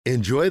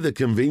Enjoy the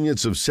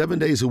convenience of 7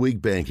 days a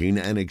week banking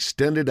and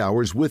extended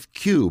hours with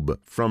Cube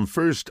from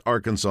First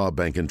Arkansas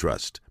Bank and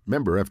Trust.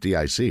 Member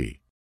FDIC.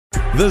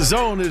 The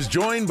Zone is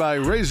joined by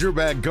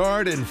Razorback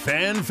guard and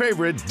fan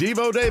favorite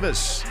Devo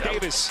Davis.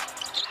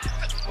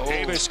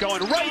 Davis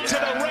going right to the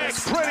rack.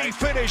 Pretty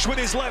finish with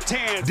his left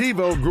hand.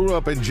 Devo grew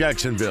up in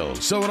Jacksonville,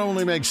 so it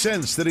only makes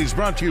sense that he's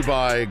brought to you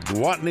by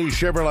Gwatney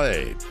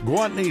Chevrolet.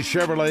 Gwatney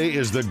Chevrolet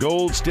is the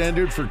gold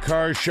standard for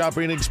car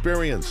shopping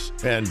experience,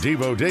 and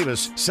Devo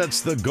Davis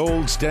sets the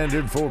gold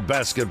standard for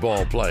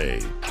basketball play.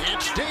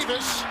 It's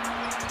Davis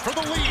for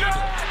the lead.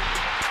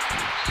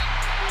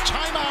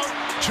 Timeout,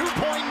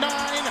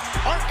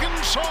 2.9,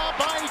 Arkansas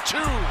by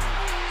 2.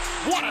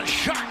 What a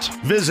shot!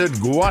 Visit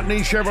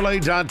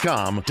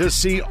GwatneyChevrolet.com to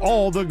see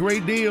all the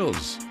great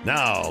deals.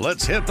 Now,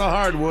 let's hit the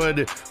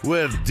hardwood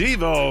with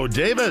Devo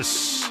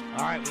Davis. All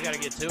right, we got to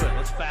get to it.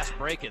 Let's fast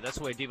break it. That's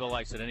the way Devo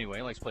likes it anyway.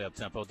 He likes to play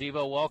up-tempo.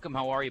 Devo, welcome.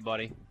 How are you,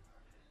 buddy?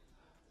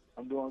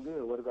 I'm doing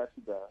good. What about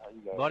you guys? How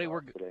you guys buddy,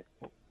 doing today?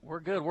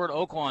 We're good. We're at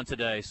Oaklawn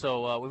today,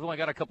 so we've only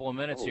got a couple of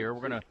minutes here.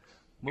 We're going to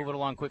move it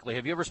along quickly.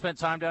 Have you ever spent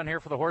time down here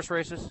for the horse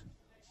races?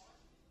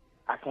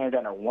 I came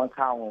down there one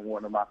time with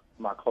one of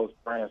my close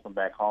friends from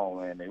back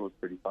home, and it was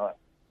pretty fun.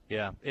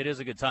 Yeah, it is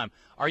a good time.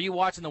 Are you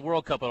watching the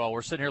World Cup at all?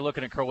 We're sitting here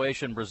looking at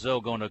Croatia and Brazil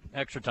going to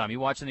extra time.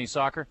 You watching any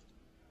soccer?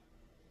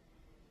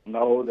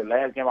 No, the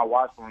last game I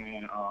watched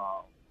when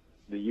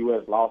the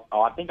U.S. lost.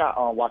 Oh, I think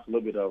I watched a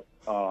little bit of.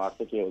 I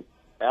think it was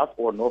South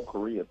or North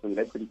Korea too.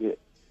 They're pretty good.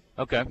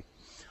 Okay.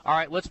 All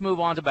right, let's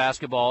move on to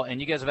basketball. And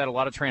you guys have had a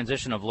lot of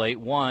transition of late.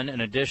 One, an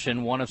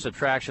addition, one of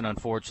subtraction,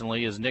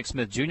 unfortunately, is Nick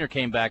Smith Jr.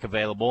 came back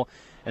available.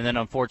 And then,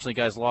 unfortunately,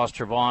 guys lost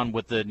Trevon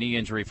with the knee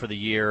injury for the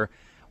year.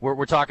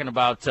 We're talking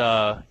about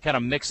kind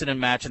of mixing and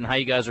matching, how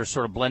you guys are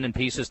sort of blending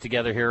pieces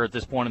together here at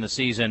this point in the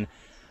season.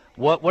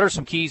 What are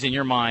some keys in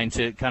your mind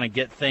to kind of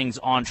get things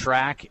on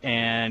track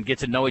and get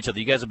to know each other?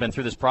 You guys have been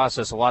through this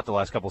process a lot the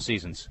last couple of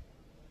seasons.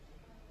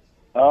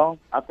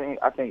 I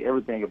think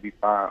everything will be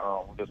fine.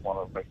 We just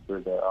want to make sure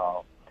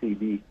that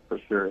TV for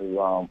sure is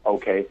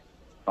okay.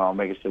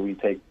 Making sure we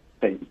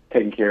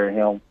taking care of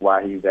him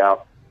while he's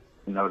out.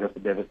 You know, that's a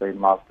devastating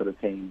loss to the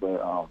team,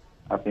 but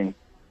I think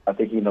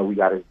we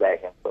got his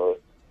back, and so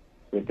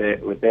with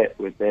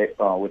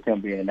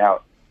him being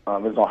out,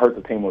 it's gonna hurt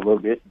the team a little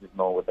bit, just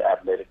knowing what the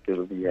athletic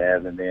skills he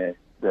has, and then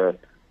the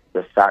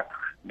shot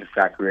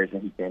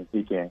creation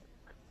he can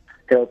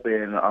help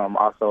in,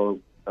 also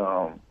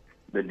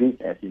the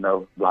defense,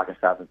 blocking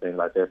shots and things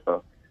like that.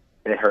 So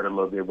it hurt a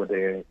little bit, but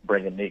then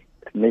bringing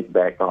Nick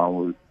back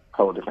was a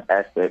whole different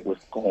aspect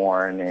with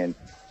scoring and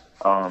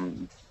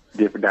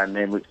different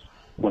dynamics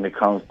when it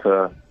comes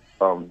to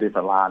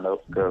different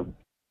lineups, because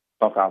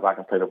sometimes I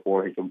can play the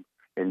 4,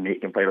 and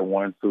Nick can play the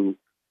 1-2.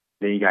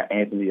 Then you got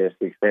Anthony at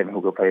 6'7"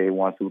 who can play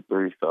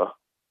 1-2-3. So,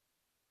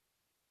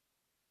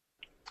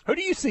 who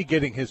do you see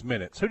getting his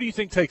minutes? Who do you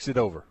think takes it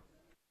over?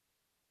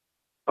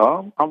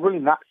 I'm really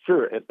not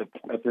sure at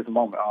this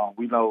moment.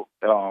 We know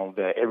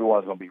that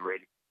everyone's gonna be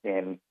ready,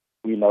 and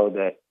we know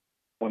that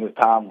when it's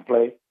time to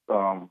play,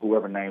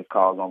 whoever names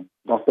calls them,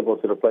 don't step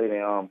up to the plate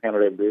and handle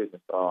their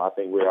business. I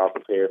think we're all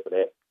prepared for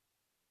that.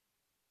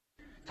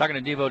 Talking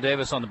to Devo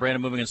Davis on the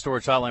Brandon Moving and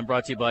Storage Hotline,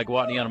 brought to you by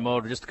Gwatney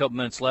Automotive. Just a couple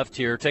minutes left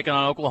here. Taking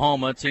on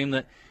Oklahoma, a team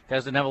that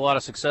guys didn't have a lot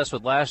of success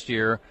with last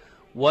year.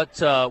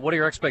 What are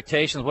your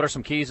expectations? What are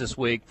some keys this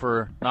week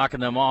for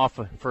knocking them off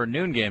for a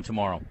noon game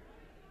tomorrow?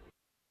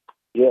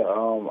 Yeah,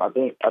 I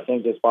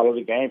think just follow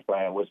the game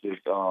plan, which is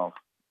try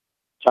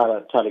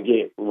to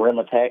get rim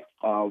attacks,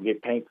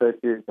 get paint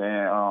touches,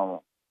 and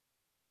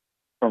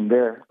from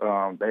there,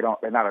 they're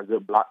not a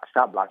good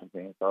shot blocking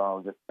team.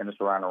 So just finish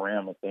around the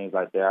rim and things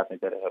like that. I think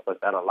that'll help us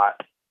out a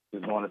lot.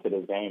 Just going into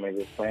this game and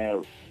just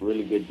playing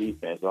really good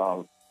defense,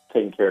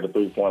 taking care of the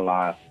 3-point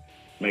line,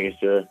 making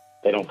sure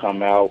they don't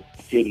come out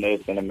hitting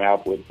us in the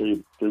mouth with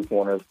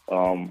three-pointers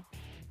around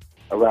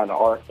the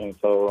arc. And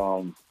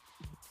so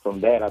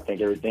from that, I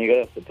think everything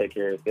else will take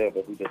care of itself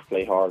if we just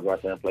play hard, go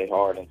out there and play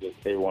hard, and just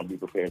everyone be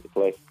prepared to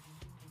play.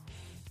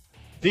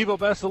 Devo,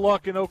 best of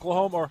luck in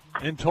Oklahoma or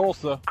in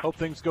Tulsa. Hope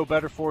things go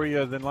better for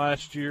you than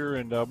last year,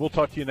 and we'll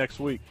talk to you next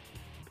week.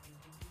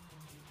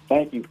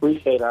 Thank you.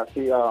 Appreciate it. I'll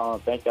see y'all.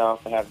 Thank y'all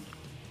for having me.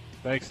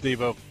 Thanks,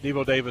 Devo.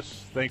 Devo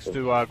Davis, thanks to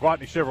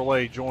Gwatney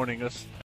Chevrolet joining us.